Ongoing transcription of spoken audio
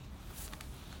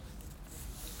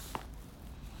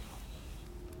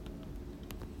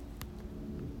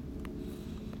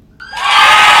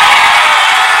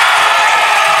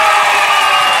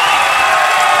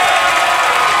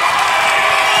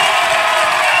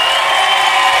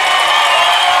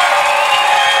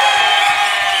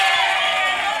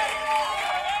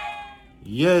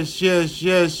Yes.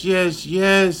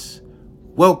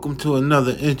 Welcome to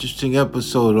another interesting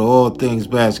episode of All Things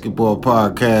Basketball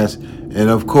Podcast. And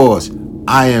of course,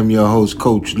 I am your host,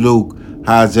 Coach Luke.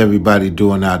 How's everybody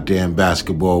doing out there in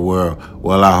basketball world?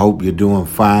 Well, I hope you're doing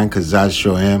fine, because I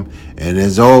sure am. And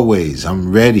as always,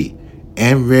 I'm ready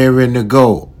and raring to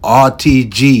go.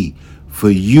 RTG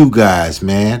for you guys,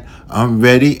 man. I'm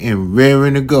ready and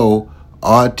raring to go.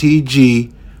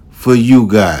 RTG for you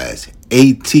guys.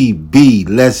 ATB,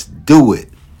 let's do it.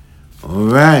 All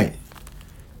right.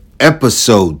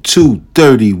 Episode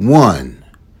 231.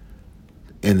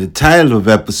 And the title of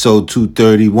episode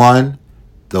 231,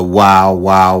 The Wild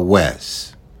Wild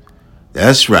West.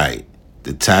 That's right.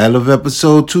 The title of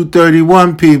episode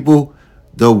 231, people,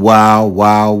 The Wild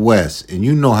Wild West. And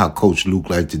you know how Coach Luke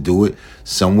likes to do it.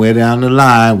 Somewhere down the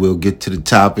line, we'll get to the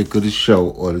topic of the show,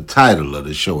 or the title of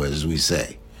the show, as we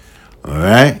say. All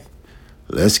right?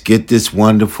 Let's get this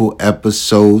wonderful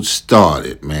episode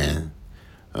started, man.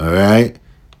 All right?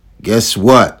 Guess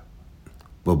what?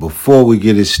 But before we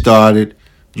get it started,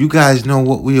 you guys know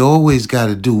what we always got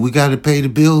to do. We got to pay the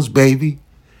bills, baby.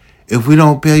 If we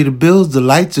don't pay the bills, the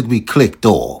lights will be clicked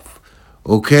off.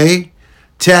 Okay?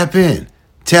 Tap in.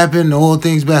 Tap into All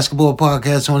Things Basketball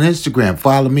Podcast on Instagram.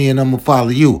 Follow me and I'm going to follow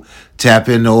you. Tap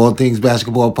into All Things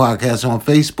Basketball Podcast on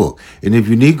Facebook. And if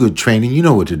you need good training, you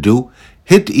know what to do.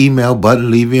 Hit the email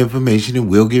button, leave your information, and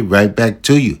we'll get right back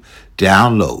to you.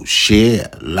 Download, share,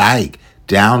 like,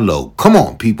 download. Come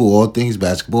on, people. All Things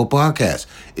Basketball Podcast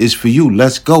is for you.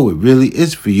 Let's go. It really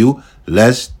is for you.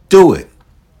 Let's do it.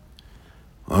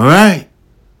 All right.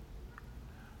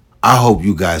 I hope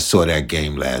you guys saw that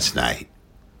game last night.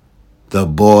 The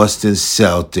Boston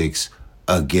Celtics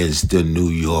against the New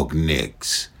York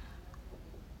Knicks.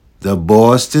 The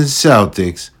Boston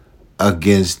Celtics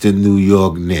against the New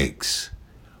York Knicks.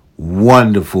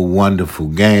 Wonderful, wonderful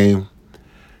game.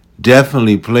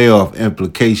 Definitely playoff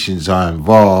implications are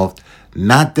involved.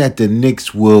 Not that the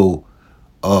Knicks will,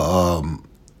 knock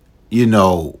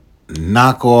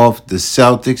off the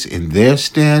Celtics in their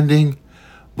standing,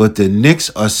 but the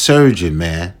Knicks are surging,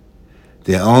 man.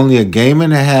 They're only a game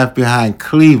and a half behind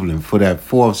Cleveland for that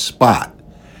fourth spot,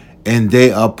 and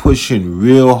they are pushing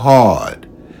real hard.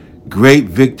 Great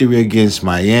victory against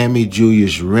Miami.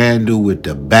 Julius Randle with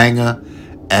the banger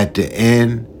at the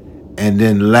end. And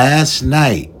then last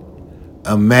night,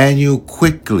 Immanuel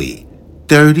Quickley,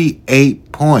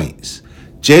 38 points.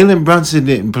 Jalen Brunson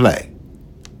didn't play.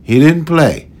 He didn't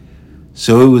play.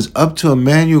 So it was up to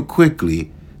Immanuel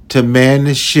Quickley to man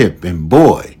the ship. And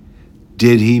boy,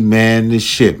 did he man the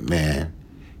ship, man.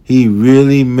 He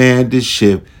really manned the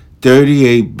ship.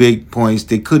 38 big points.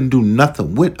 They couldn't do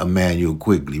nothing with Immanuel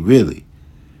Quickley, really.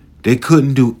 They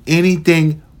couldn't do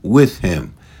anything with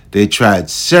him. They tried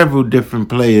several different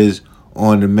players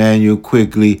on Immanuel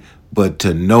Quickley, but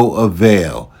to no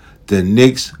avail. The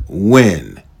Knicks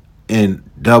win in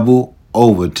double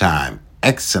overtime.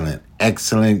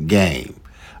 Excellent game.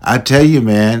 I tell you,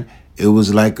 man, it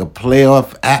was like a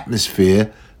playoff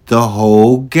atmosphere the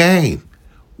whole game.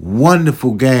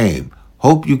 Wonderful game.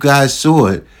 Hope you guys saw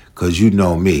it, because you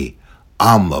know me.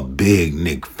 I'm a big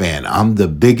Knicks fan. I'm the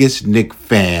biggest Knicks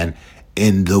fan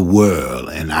in the world,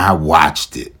 and I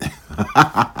watched it.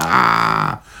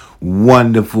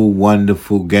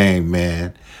 Wonderful game,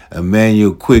 man.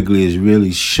 Immanuel Quickley is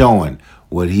really showing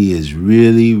what he is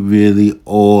really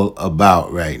all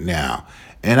about right now.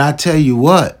 And I tell you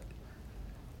what,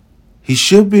 he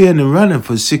should be in the running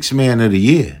for Sixth Man of the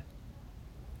Year.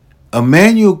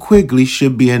 Immanuel Quickley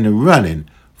should be in the running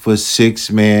for Sixth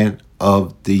Man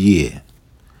of the Year.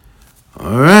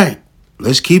 All right,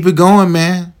 let's keep it going,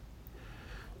 man.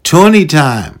 Tourney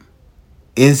time.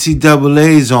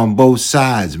 NCAA's on both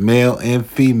sides, male and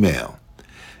female.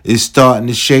 It's starting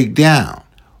to shake down,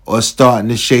 or starting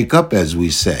to shake up, as we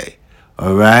say.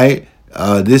 All right?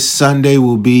 This Sunday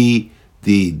will be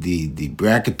the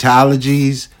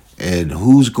bracketologies and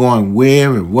who's going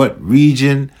where and what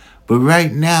region. But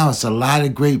right now, it's a lot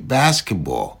of great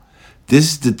basketball.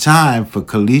 This is the time for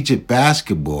collegiate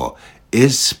basketball.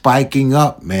 It's spiking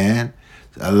up, man.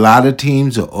 A lot of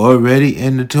teams are already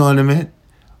in the tournament,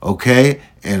 okay?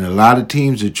 And a lot of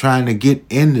teams are trying to get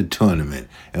in the tournament.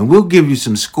 And we'll give you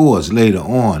some scores later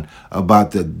on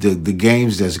about the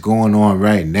games that's going on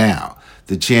right now.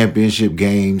 The championship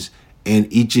games in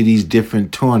each of these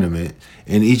different tournaments,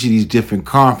 in each of these different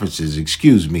conferences,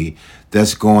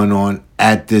 that's going on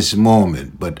at this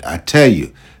moment. But I tell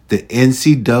you, the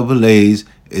NCAA's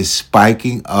is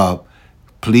spiking up.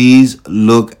 Please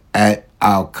look at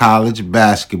our college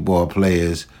basketball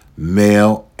players,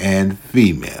 male and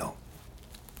female.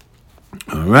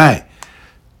 All right.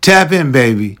 Tap in,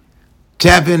 baby.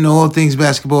 Tap into All Things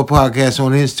Basketball Podcast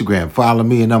on Instagram. Follow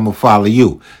me and I'm going to follow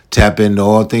you. Tap into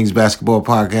All Things Basketball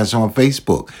Podcast on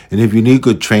Facebook. And if you need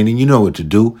good training, you know what to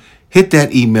do. Hit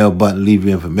that email button, leave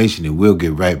your information, and we'll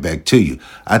get right back to you.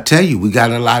 I tell you, we got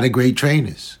a lot of great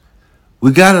trainers.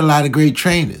 And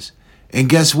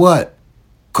guess what?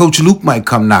 Coach Luke might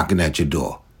come knocking at your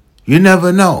door. You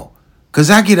never know.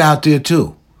 Because I get out there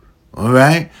too. All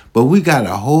right? But we got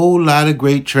a whole lot of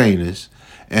great trainers.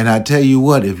 And I tell you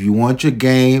what, if you want your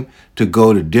game to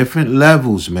go to different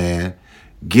levels, man,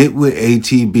 get with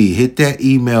ATB. Hit that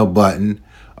email button,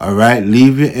 all right?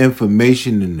 Leave your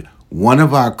information, and one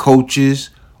of our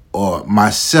coaches or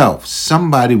myself,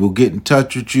 somebody will get in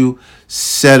touch with you,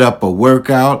 set up a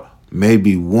workout,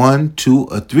 maybe 1, 2,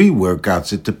 or 3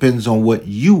 workouts. It depends on what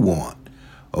you want,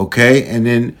 okay? And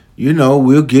then,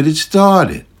 we'll get it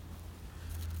started.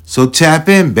 So tap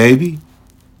in, baby.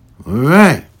 All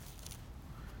right.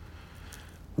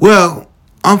 Well,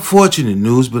 unfortunate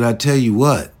news, but I tell you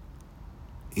what,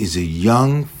 he's a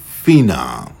young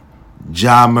phenom,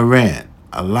 Ja Morant.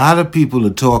 A lot of people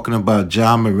are talking about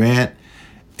Ja Morant,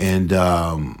 and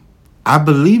I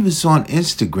believe it's on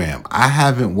Instagram. I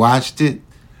haven't watched it,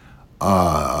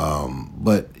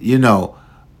 but,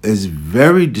 it's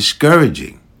very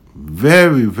discouraging.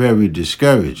 Very, very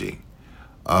discouraging.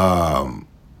 Has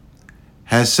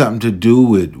something to do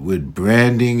with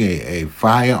branding a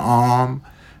firearm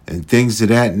and things of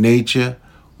that nature.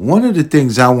 One of the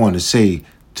things I want to say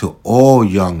to all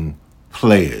young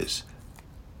players,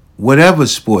 whatever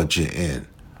sport you're in,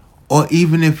 or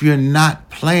even if you're not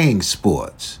playing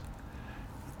sports,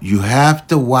 you have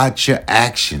to watch your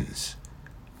actions.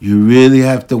 You really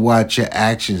have to watch your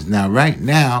actions. Now, right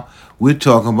now, we're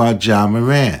talking about Ja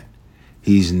Morant.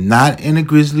 He's not in a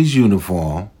Grizzlies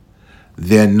uniform.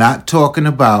 They're not talking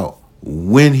about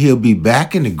when he'll be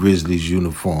back in the Grizzlies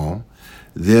uniform.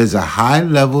 There's a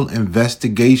high-level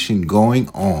investigation going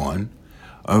on,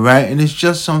 all right? And it's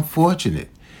just unfortunate.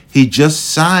 He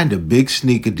just signed a big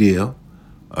sneaker deal,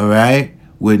 all right,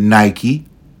 with Nike,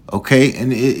 okay?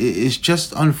 And it's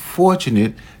just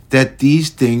unfortunate that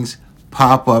these things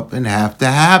pop up and have to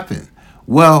happen.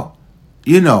 Well,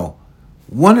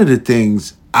 one of the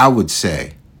things I would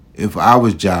say, if I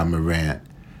was Ja Morant,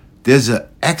 there's an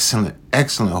excellent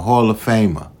Hall of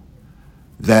Famer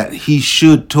that he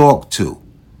should talk to.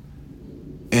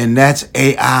 And that's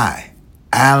AI,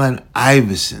 Allen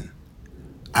Iverson.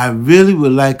 I really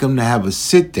would like him to have a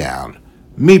sit down.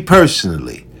 Me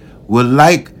personally would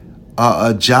like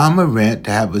Ja Morant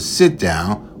to have a sit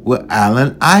down with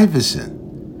Allen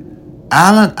Iverson.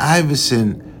 Allen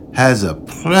Iverson has a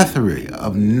plethora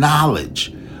of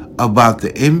knowledge about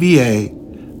the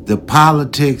NBA, the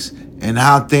politics, and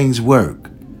how things work.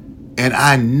 And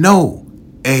I know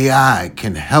AI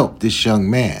can help this young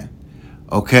man,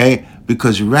 okay?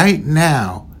 Because right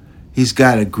now, he's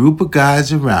got a group of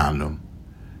guys around him.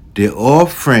 They're all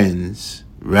friends,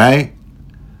 right?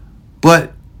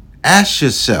 But ask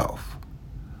yourself,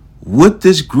 would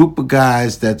this group of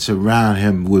guys that's around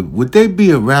him, would they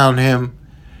be around him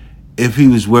if he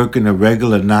was working a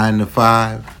regular 9 to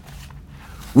 5?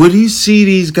 Would he see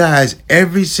these guys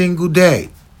every single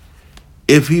day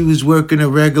if he was working a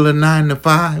regular 9 to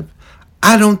 5?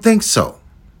 I don't think so.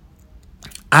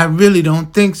 I really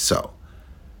don't think so.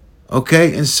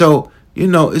 Okay? And so,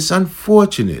 it's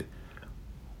unfortunate.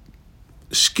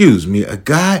 A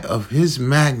guy of his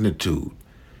magnitude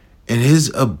and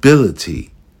his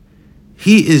ability,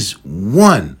 he is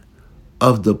one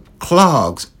of the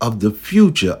clogs of the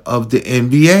future of the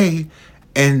NBA.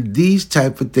 And these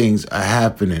type of things are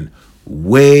happening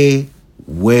way,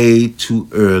 way too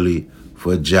early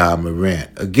for Ja Morant.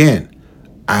 Again,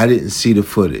 I didn't see the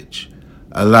footage.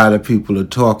 A lot of people are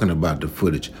talking about the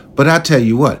footage. But I tell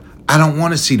you what, I don't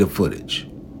want to see the footage.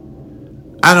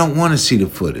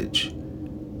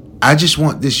 I just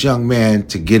want this young man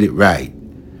to get it right.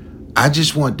 I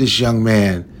just want this young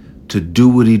man to do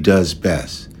what he does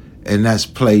best, and that's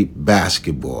play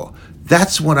basketball.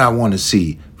 That's what I want to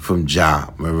see from Ja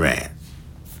Morant.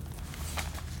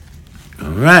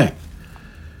 All right.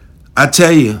 I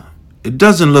tell you, it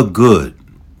doesn't look good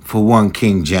for one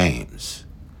King James.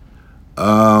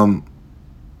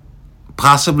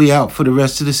 Possibly out for the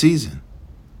rest of the season.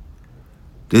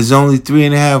 There's only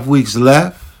 3.5 weeks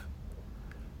left,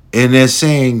 and they're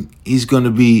saying he's going to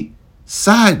be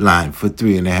sidelined for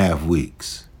 3.5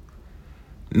 weeks.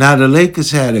 Now, the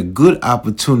Lakers had a good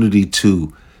opportunity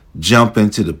to jump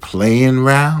into the play-in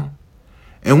round,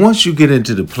 and once you get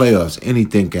into the playoffs,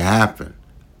 anything can happen.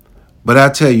 But I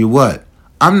tell you what,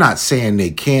 I'm not saying they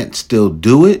can't still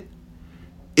do it.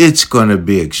 It's going to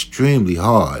be extremely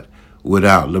hard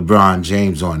without LeBron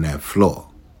James on that floor.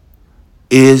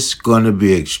 It's going to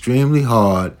be extremely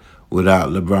hard without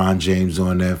LeBron James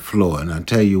on that floor. And I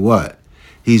tell you what,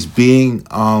 he's being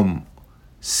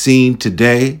seen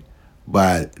today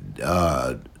by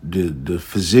the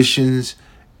physicians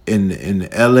in the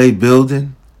LA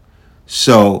building.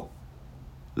 So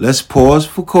let's pause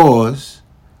for cause.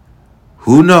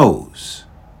 Who knows?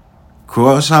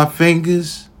 Cross our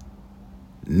fingers,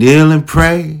 kneel and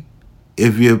pray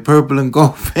if you're a purple and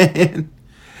gold fan.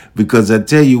 Because I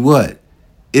tell you what,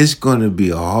 it's going to be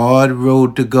a hard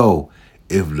road to go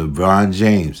if LeBron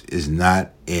James is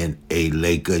not in a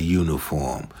Laker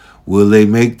uniform. Will they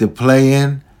make the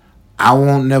play-in? I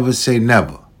won't never say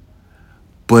never.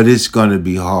 But it's going to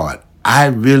be hard. I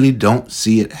really don't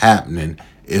see it happening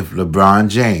if LeBron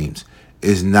James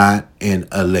is not in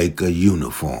a Laker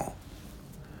uniform.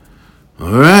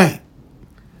 All right.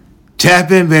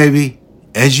 Tap in, baby.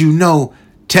 As you know,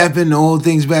 tap into All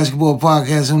Things Basketball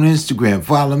Podcast on Instagram.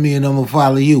 Follow me and I'm going to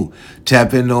follow you.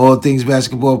 Tap into All Things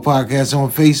Basketball Podcast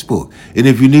on Facebook. And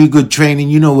if you need good training,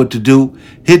 you know what to do.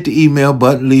 Hit the email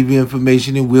button, leave your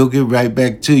information, and we'll get right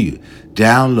back to you.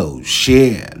 Download,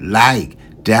 share, like,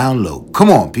 download.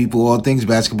 Come on, people. All Things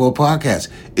Basketball Podcast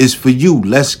is for you.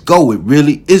 Let's go. It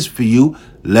really is for you.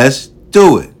 Let's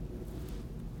do it.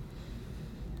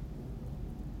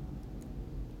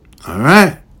 All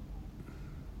right.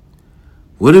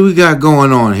 What do we got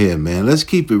going on here, man? Let's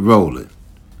keep it rolling.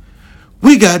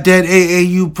 We got that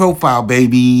AAU profile,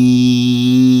 baby.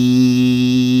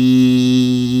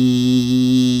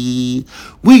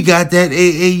 We got that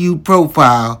AAU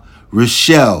profile.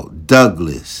 Rochelle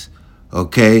Douglas,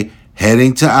 okay,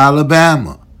 heading to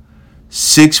Alabama.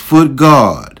 6-foot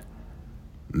guard.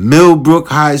 Millbrook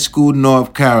High School,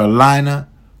 North Carolina,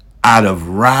 out of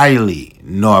Raleigh,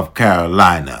 North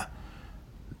Carolina.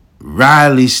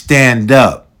 Riley, stand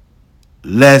up.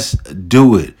 Let's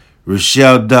do it.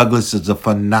 Rochelle Douglas is a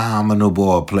phenomenal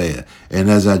ball player.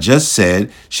 And as I just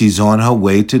said, she's on her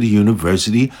way to the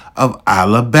University of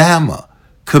Alabama.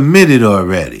 Committed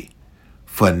already.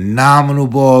 Phenomenal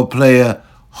ball player.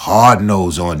 Hard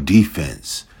nose on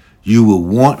defense. You will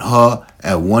want her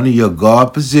at one of your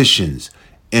guard positions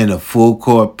in a full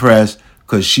court press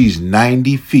because she's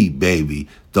 90 feet, baby.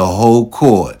 The whole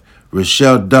court.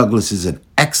 Rochelle Douglas is an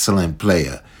excellent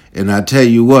player. And I tell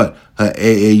you what, her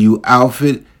AAU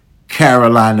outfit,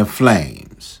 Carolina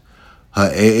Flames.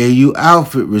 Her AAU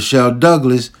outfit, Rochelle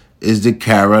Douglas, is the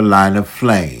Carolina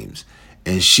Flames.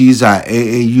 And she's our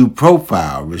AAU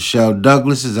profile. Rochelle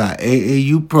Douglas is our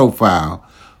AAU profile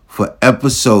for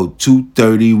episode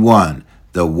 231,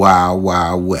 The Wild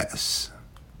Wild West.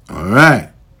 All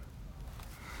right.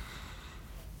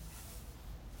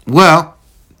 Well,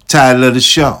 title of the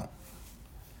show.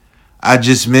 I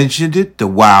just mentioned it, the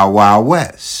Wild Wild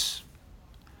West.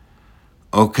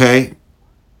 Okay?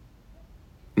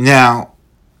 Now,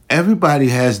 everybody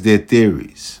has their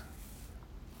theories.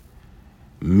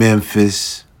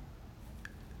 Memphis,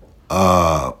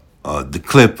 the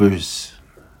Clippers.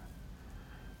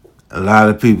 A lot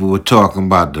of people were talking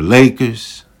about the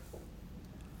Lakers,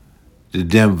 the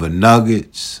Denver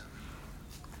Nuggets,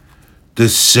 the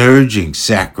surging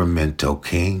Sacramento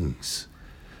Kings.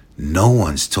 No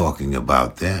one's talking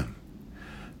about them.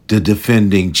 The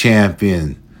defending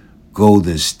champion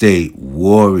Golden State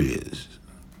Warriors.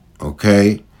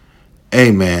 Okay?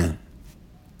 Hey, man.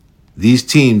 These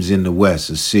teams in the West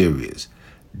are serious.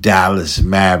 Dallas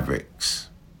Mavericks.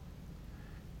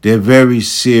 They're very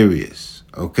serious.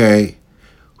 Okay?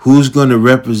 Who's going to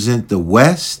represent the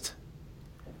West?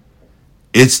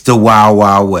 It's the Wild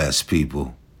Wild West,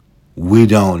 people. We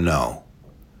don't know.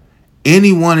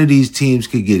 Any one of these teams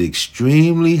could get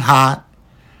extremely hot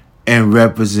and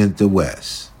represent the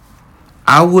West.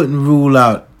 I wouldn't rule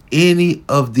out any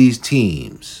of these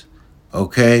teams,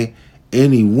 okay?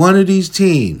 Any one of these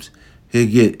teams could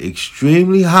get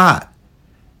extremely hot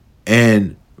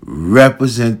and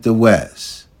represent the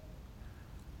West.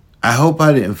 I hope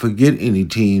I didn't forget any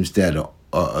teams that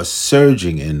are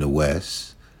surging in the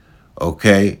West,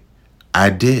 okay?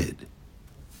 I did.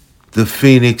 The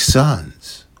Phoenix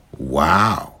Suns.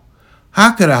 Wow.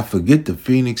 How could I forget the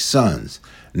Phoenix Suns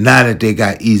now that they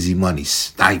got Easy Money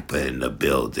Sniper in the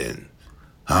building?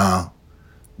 Huh?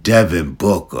 Devin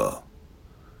Booker.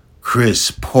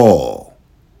 Chris Paul.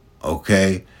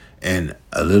 Okay? And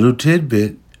a little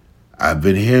tidbit, I've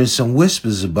been hearing some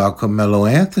whispers about Carmelo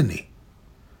Anthony.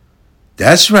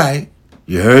 That's right.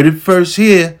 You heard it first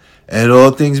here at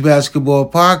All Things Basketball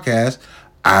Podcast.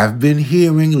 I've been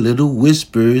hearing little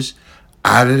whispers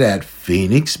out of that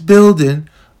Phoenix building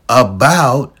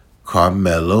about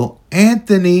Carmelo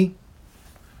Anthony.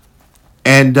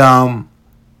 And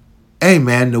hey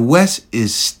man, the West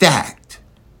is stacked.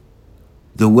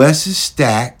 The West is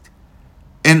stacked.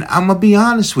 And I'm going to be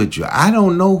honest with you. I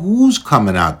don't know who's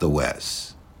coming out the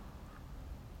West.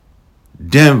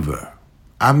 Denver.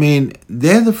 I mean,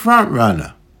 they're the front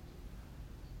runner.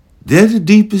 They're the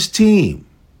deepest team.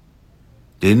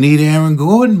 They need Aaron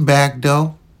Gordon back,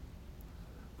 though.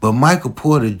 But Michael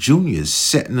Porter Jr. is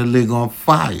setting the league on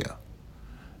fire.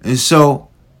 And so,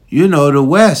 the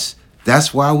West,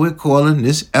 that's why we're calling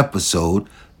this episode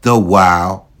the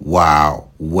Wild Wild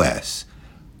West.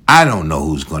 I don't know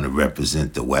who's going to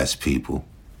represent the West, people.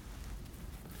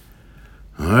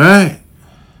 All right.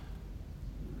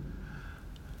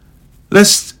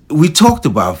 We talked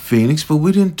about Phoenix, but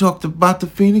we didn't talk about the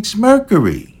Phoenix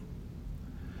Mercury.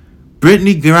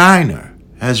 Brittney Griner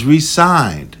has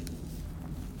re-signed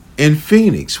in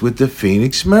Phoenix with the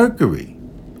Phoenix Mercury.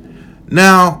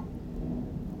 Now,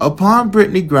 upon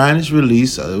Brittney Griner's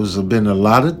release, there's been a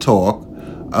lot of talk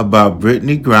about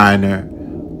Brittney Griner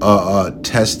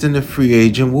testing the free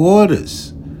agent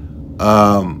waters,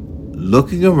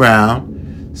 looking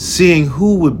around, seeing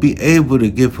who would be able to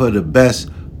give her the best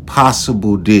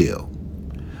possible deal.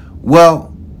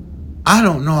 Well, I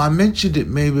don't know. I mentioned it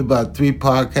maybe about 3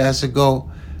 podcasts ago.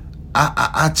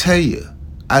 I tell you,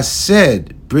 I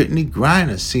said Brittney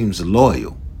Griner seems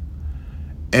loyal.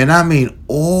 And I mean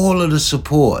all of the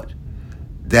support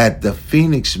that the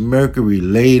Phoenix Mercury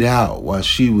laid out while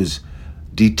she was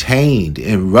detained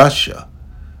in Russia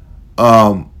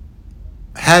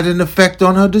had an effect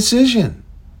on her decision.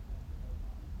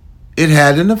 It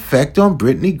had an effect on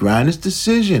Brittney Griner's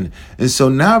decision. And so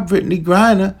now Brittney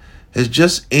Griner has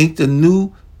just inked a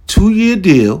new 2-year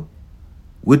deal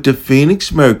with the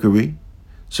Phoenix Mercury.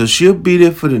 So she'll be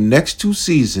there for the next 2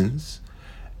 seasons.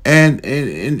 And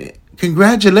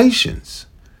congratulations.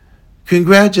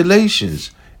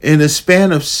 Congratulations. In a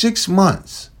span of 6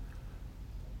 months,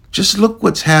 just look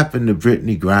what's happened to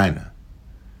Brittney Griner.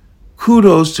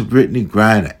 Kudos to Brittney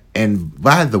Griner. And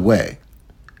by the way,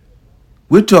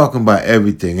 we're talking about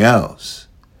everything else.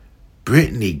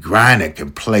 Brittney Griner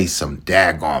can play some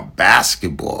daggone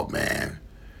basketball, man.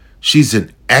 She's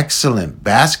an excellent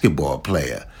basketball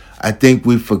player. I think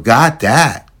we forgot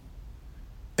that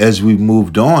as we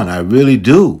moved on. I really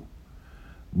do.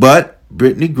 But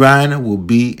Brittney Griner will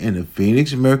be in the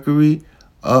Phoenix Mercury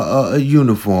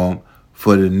uniform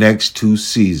for the next 2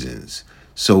 seasons.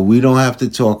 So we don't have to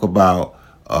talk about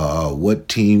what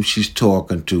team she's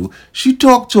talking to. She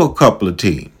talked to a couple of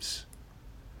teams.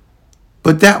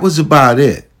 But that was about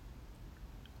it.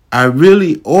 I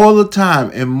really, all the time,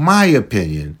 in my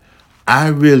opinion, I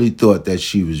really thought that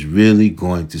she was really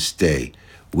going to stay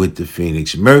with the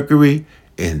Phoenix Mercury,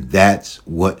 and that's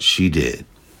what she did.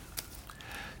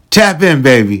 Tap in,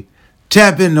 baby.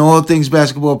 Tap into All Things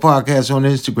Basketball Podcast on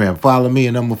Instagram. Follow me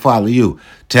and I'm going to follow you.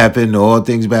 Tap into All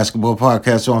Things Basketball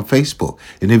Podcast on Facebook.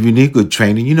 And if you need good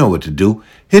training, you know what to do.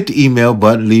 Hit the email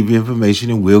button, leave your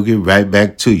information, and we'll get right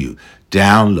back to you.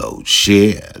 Download,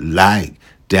 share, like,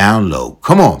 download.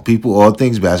 Come on, people. All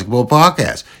Things Basketball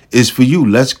Podcast is for you.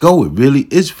 Let's go. It really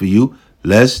is for you.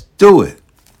 Let's do it.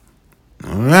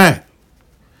 All right.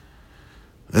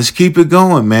 Let's keep it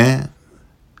going, man.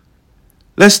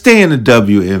 Let's stay in the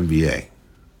WNBA.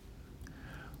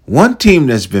 One team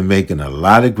that's been making a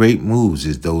lot of great moves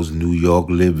is those New York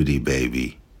Liberty,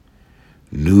 baby.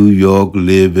 New York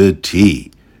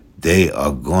Liberty. They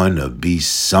are going to be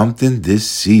something this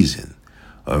season.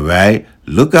 All right?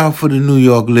 Look out for the New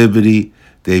York Liberty.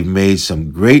 They've made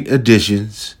some great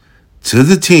additions to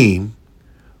the team.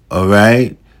 All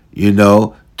right?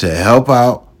 To help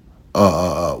out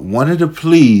one of the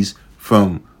pleas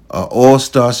from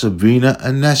All-Star Sabrina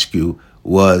Ionescu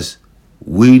was,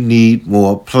 we need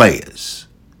more players.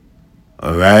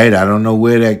 All right? I don't know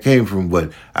where that came from,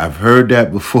 but I've heard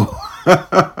that before.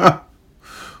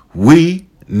 We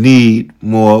need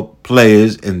more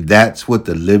players, and that's what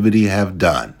the Liberty have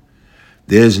done.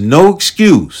 There's no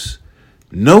excuse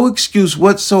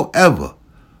whatsoever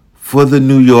for the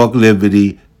New York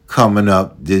Liberty coming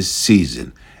up this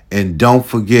season. And don't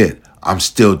forget, I'm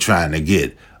still trying to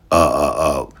get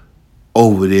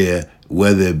over there,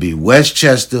 whether it be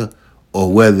Westchester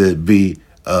or whether it be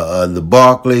the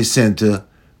Barclays Center.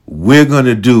 We're going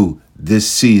to do this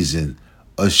season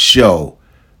a show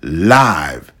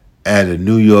live at a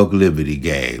New York Liberty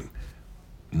game.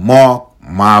 Mark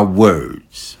my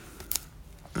words.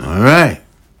 All right.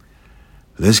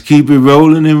 Let's keep it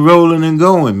rolling and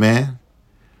going, man.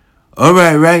 All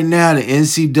right, right now, the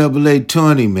NCAA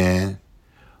tourney, man.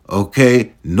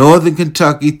 Okay, Northern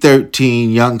Kentucky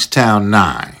 13, Youngstown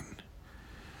 9.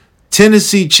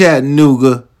 Tennessee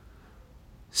Chattanooga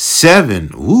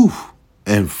 7,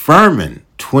 and Furman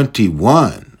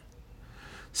 21.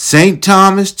 St.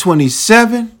 Thomas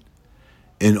 27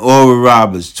 and Oral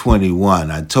Roberts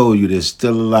 21. I told you there's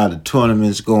still a lot of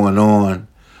tournaments going on.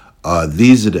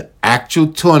 These are the actual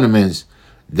tournaments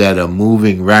that are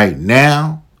moving right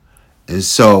now. And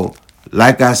so,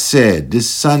 like I said, this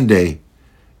Sunday,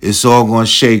 it's all going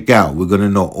to shake out. We're going to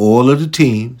know all of the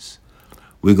teams.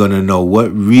 We're going to know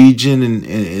what region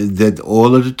and that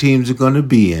all of the teams are going to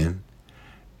be in.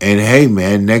 And hey,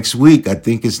 man, next week, I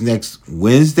think it's next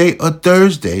Wednesday or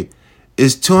Thursday,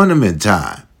 is tournament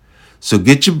time. So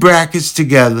get your brackets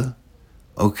together,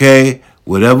 okay?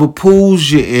 Whatever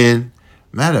pools you're in.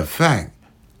 Matter of fact,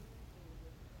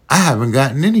 I haven't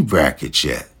gotten any brackets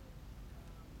yet.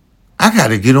 I got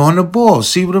to get on the ball.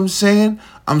 See what I'm saying?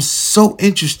 I'm so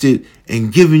interested in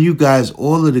giving you guys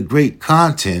all of the great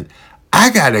content.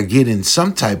 I got to get in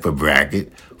some type of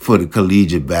bracket for the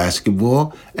collegiate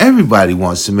basketball. Everybody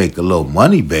wants to make a little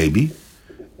money, baby.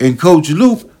 And Coach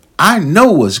Luke, I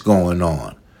know what's going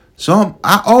on. So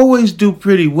I always do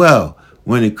pretty well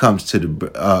when it comes to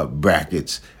the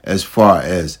brackets as far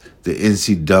as the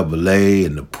NCAA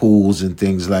and the pools and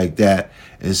things like that.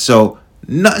 And so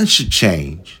nothing should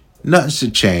change. Nothing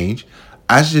should change.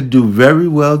 I should do very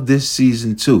well this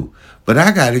season too. But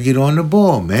I got to get on the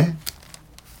ball, man.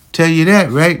 Tell you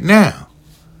that right now.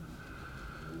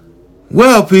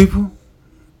 Well, people,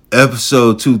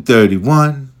 episode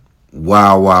 231,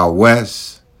 Wild Wild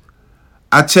West.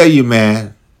 I tell you,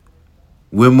 man,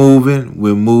 we're moving,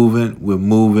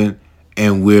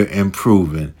 and we're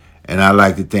improving. And I'd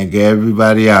like to thank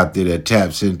everybody out there that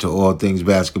taps into All Things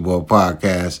Basketball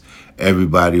Podcast,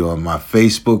 everybody on my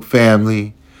Facebook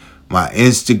family, my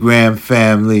Instagram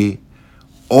family,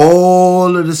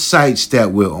 all of the sites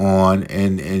that we're on,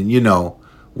 and you know,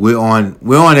 we're on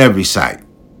every site.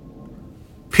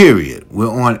 Period. We're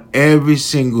on every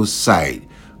single site.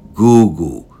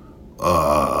 Google,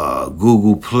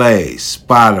 Google Play,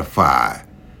 Spotify,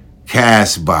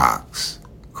 Castbox.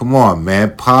 Come on,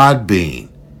 man. Podbean,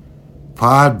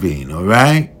 all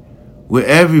right? We're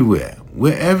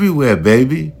everywhere,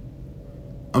 baby.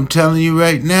 I'm telling you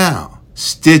right now.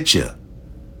 Stitcher.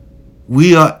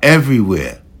 We are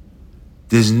everywhere.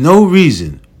 There's no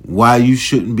reason why you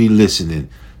shouldn't be listening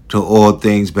to All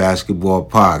Things Basketball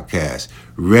Podcast,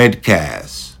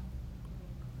 Redcast.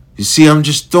 You see, I'm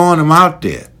just throwing them out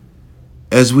there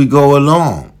as we go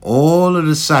along. All of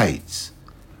the sites,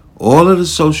 all of the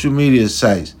social media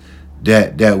sites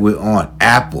that we're on.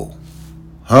 Apple.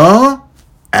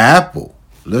 Apple.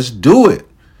 Let's do it.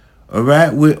 All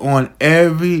right? We're on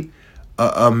every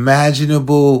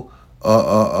imaginable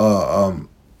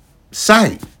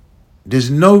site.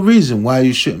 There's no reason why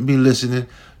you shouldn't be listening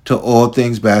to All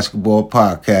Things Basketball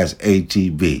Podcast,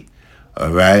 ATB.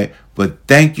 All right? But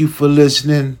thank you for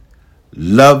listening.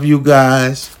 Love you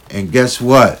guys. And guess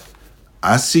what?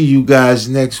 I see you guys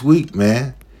next week,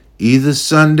 man. Either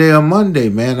Sunday or Monday,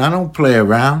 man. I don't play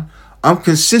around. I'm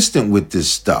consistent with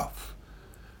this stuff.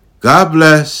 God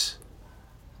bless.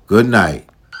 Good night.